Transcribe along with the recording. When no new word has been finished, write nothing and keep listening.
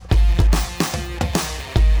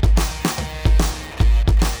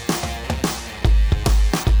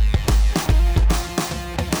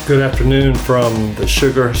Good afternoon from the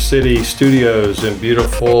Sugar City Studios in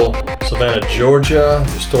beautiful Savannah, Georgia,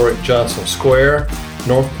 historic Johnson Square,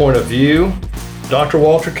 North Point of View. Dr.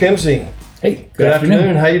 Walter Kimsey. Hey, good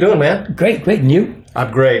afternoon. How you doing, man? Great, and you?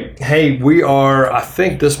 I'm great. Hey, I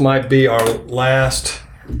think this might be our last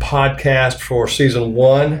podcast for season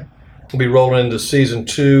 1. We'll be rolling into season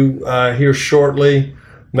 2 here shortly.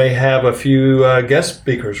 May have a few guest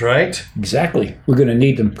speakers, right? Exactly. We're going to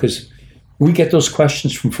need them because we get those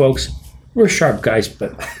questions from folks. We're sharp guys,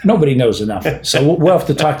 but nobody knows enough. So we'll have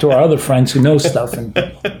to talk to our other friends who know stuff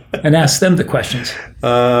and ask them the questions.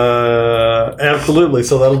 Absolutely.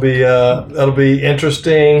 So that'll be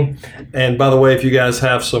interesting. And by the way, if you guys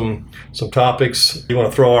have some topics you want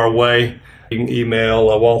to throw our way, you can email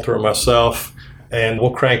Walter or myself, and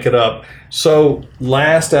we'll crank it up. So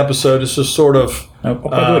last episode, this is sort of... by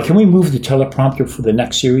the way, can we move the teleprompter for the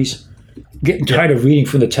next series? Getting tired of reading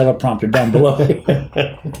from the teleprompter down below.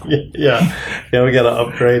 Yeah, we got to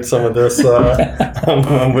upgrade some of this.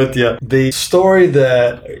 I'm with you. The story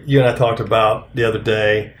that you and I talked about the other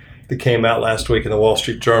day that came out last week in the Wall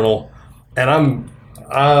Street Journal, and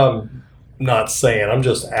I'm not saying, I'm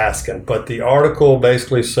just asking, but the article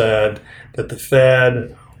basically said that the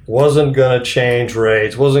Fed wasn't going to change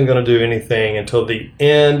rates, wasn't going to do anything until the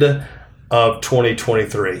end of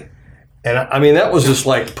 2023. And I mean, that was just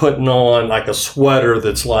like putting on like a sweater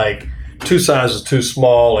that's like 2 sizes too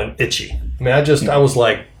small and itchy. I mean, I was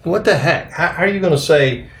like, what the heck? How are you going to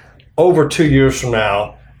say over 2 years from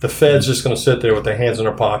now, the Fed's just going to sit there with their hands in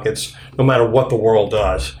their pockets no matter what the world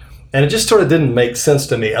does? And it just sort of didn't make sense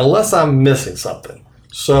to me unless I'm missing something.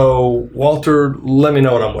 So, Walter, let me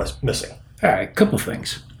know what I'm missing. All right, a couple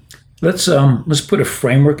things. Let's put a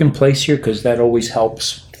framework in place here because that always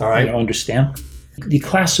helps. All right. Understand. The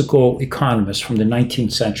classical economists from the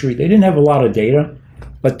 19th century, they didn't have a lot of data,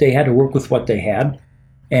 but they had to work with what they had.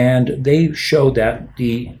 And they showed that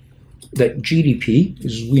that GDP,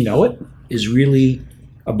 as we know it, is really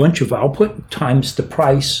a bunch of output times the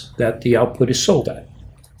price that the output is sold at.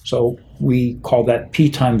 So we call that P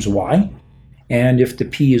times Y. And if the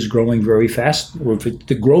P is growing very fast, or if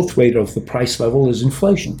the growth rate of the price level is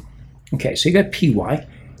inflation. Okay, so you got PY.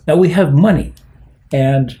 Now we have money.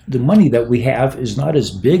 And the money that we have is not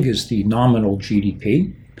as big as the nominal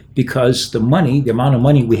GDP because the amount of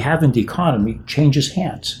money we have in the economy changes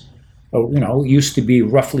hands. It used to be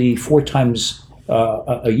roughly 4 times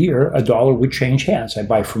a year, a dollar would change hands. I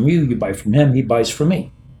buy from you, you buy from him, he buys from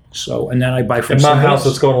me. So, and then I buy from somebody else. In my house,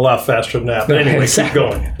 else. it's going a lot faster than that. But anyway, exactly.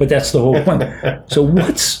 Keep going. But that's the whole point.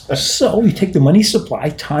 So you take the money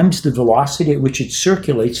supply times the velocity at which it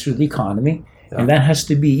circulates through the economy, and that has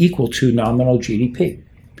to be equal to nominal GDP.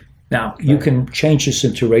 Now, you can change this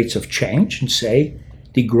into rates of change and say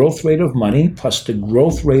the growth rate of money plus the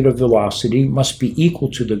growth rate of velocity must be equal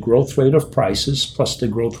to the growth rate of prices plus the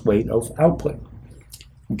growth rate of output.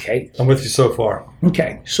 Okay? I'm with you so far.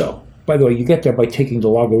 Okay, so, by the way, you get there by taking the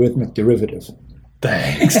logarithmic derivative.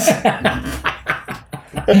 Thanks.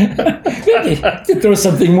 Throw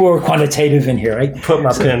something more quantitative in here, right? Put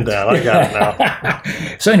my pen down. I got it now.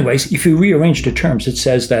 So anyways, if you rearrange the terms, it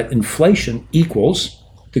says that inflation equals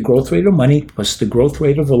the growth rate of money plus the growth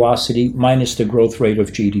rate of velocity minus the growth rate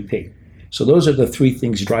of GDP. So those are the 3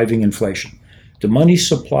 things driving inflation. The money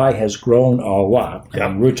supply has grown a lot. Yeah.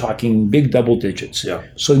 And we're talking big double digits. Yeah.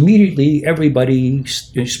 So immediately everybody,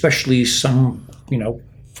 especially some,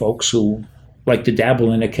 folks who like to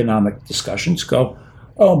dabble in economic discussions go,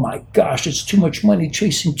 oh my gosh, it's too much money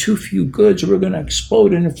chasing too few goods. We're going to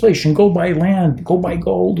explode in inflation. Go buy land, go buy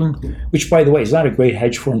gold, which, by the way, is not a great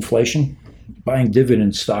hedge for inflation. Buying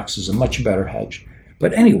dividend stocks is a much better hedge.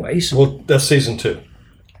 But anyways. Well, that's season 2.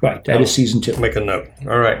 Right, that is season 2. Make a note.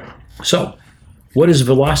 All right. So what has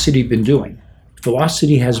velocity been doing?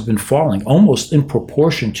 Velocity has been falling almost in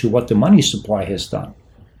proportion to what the money supply has done.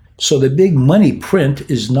 So the big money print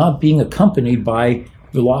is not being accompanied by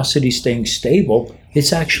velocity staying stable.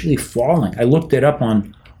 It's actually falling. I looked it up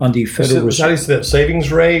on the Federal Reserve. How do you see that?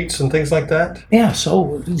 Savings rates and things like that? Yeah,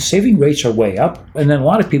 so the saving rates are way up. And then a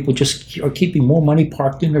lot of people just are keeping more money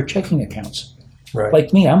parked in their checking accounts. Right.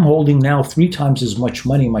 Like me, I'm holding now 3 times as much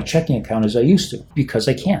money in my checking account as I used to because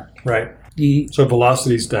I can. Right. So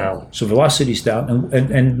velocity's down. So velocity's down. And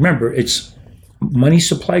remember, it's money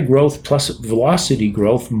supply growth plus velocity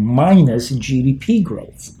growth minus GDP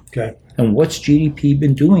growth. Okay. And what's GDP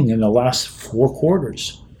been doing in the last 4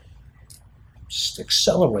 quarters? It's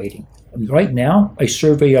accelerating. Right now, a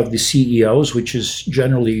survey of the CEOs, which is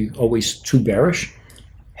generally always too bearish,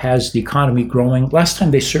 has the economy growing. Last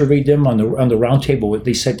time they surveyed them on the roundtable,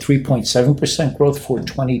 they said 3.7% growth for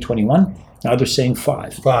 2021. Now they're saying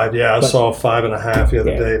 5. 5, yeah. I saw 5.5 the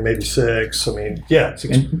other Yeah. day, maybe 6. I mean, yeah.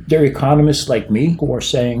 And there are economists like me who are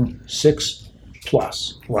saying 6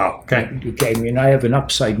 plus. Wow. Okay. Okay, I mean, I have an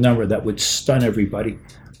upside number that would stun everybody,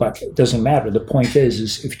 but it doesn't matter. The point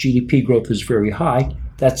is if GDP growth is very high,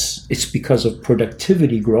 it's because of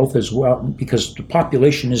productivity growth as well, because the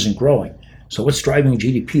population isn't growing. So what's driving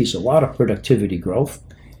GDP is a lot of productivity growth,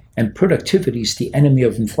 and productivity is the enemy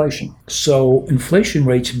of inflation. So inflation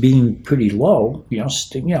rates being pretty low,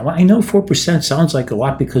 I know 4% sounds like a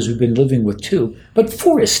lot because we've been living with 2, but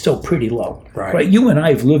 4 is still pretty low. Right? You and I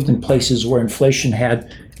have lived in places where inflation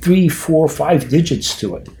had 3, 4, 5 digits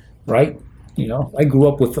to it, right? I grew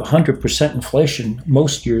up with 100% inflation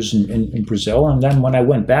most years in Brazil, and then when I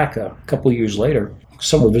went back a couple of years later,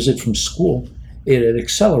 summer visit from school, it had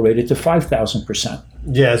accelerated to 5,000%.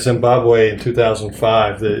 Yeah, Zimbabwe in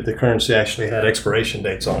 2005, the currency actually had expiration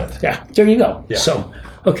dates on it. Yeah, there you go. Yeah. So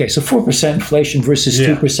 4% inflation versus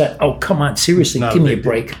 2%. Oh, come on, seriously, Not give a me a big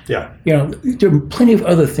break. Yeah. There are plenty of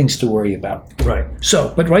other things to worry about. Right.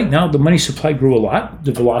 So, but right now the money supply grew a lot,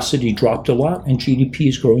 the velocity dropped a lot, and GDP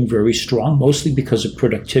is growing very strong, mostly because of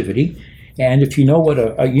productivity. And if you know what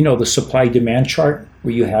the supply-demand chart,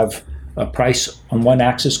 where you have a price on one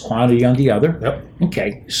axis, quantity on the other. Yep.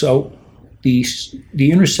 Okay, so the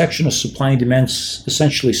intersection of supply and demand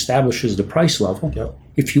essentially establishes the price level. Yep.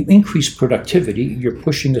 If you increase productivity, you're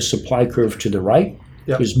pushing the supply curve to the right.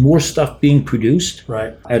 Yep. There's more stuff being produced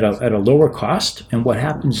Right. at a lower cost, and what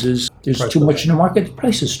happens is there's Price too goes much in the market, the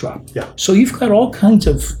prices drop. Yeah. So you've got all kinds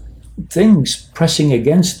of things pressing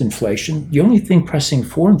against inflation. The only thing pressing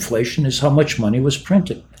for inflation is how much money was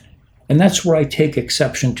printed. And that's where I take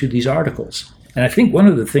exception to these articles. And I think one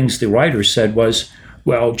of the things the writer said was,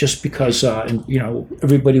 well, just because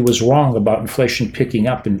everybody was wrong about inflation picking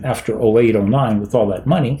up after 08, 09 with all that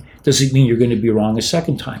money, doesn't mean you're going to be wrong a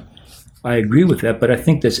second time. I agree with that, but I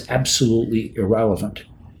think that's absolutely irrelevant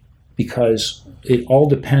because it all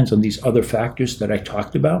depends on these other factors that I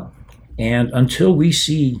talked about. And until we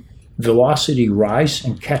see velocity rise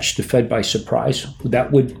and catch the Fed by surprise,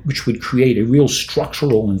 which would create a real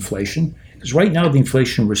structural inflation, because right now the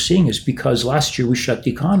inflation we're seeing is because last year we shut the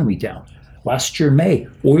economy down. Last year, May,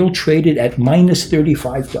 oil traded at minus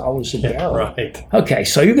 $35 a barrel. Right. Okay,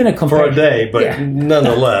 so you're going to compare... For a day, but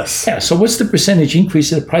nonetheless. Yeah, so what's the percentage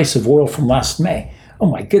increase in the price of oil from last May? Oh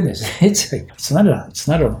my goodness, it's not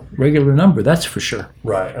a regular number, that's for sure.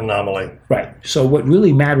 Right, anomaly. Right, so what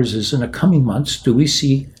really matters is in the coming months, do we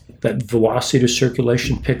see that velocity of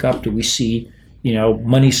circulation pick up? Do we see,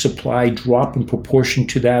 money supply drop in proportion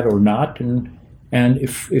to that or not? And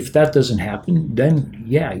if that doesn't happen, then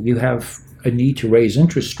you have a need to raise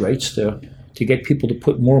interest rates to get people to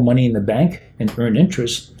put more money in the bank and earn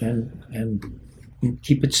interest and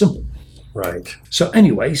keep it simple. Right. So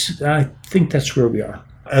anyways, I think that's where we are.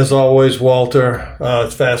 As always, Walter,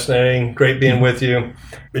 it's fascinating. Great being with you.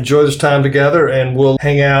 Enjoy this time together, and we'll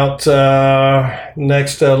hang out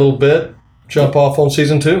next little bit, jump off on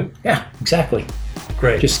season 2. Yeah, exactly.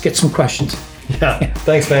 Great. Just get some questions. Yeah.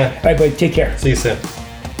 Thanks, man. All right, buddy. Take care. See you soon.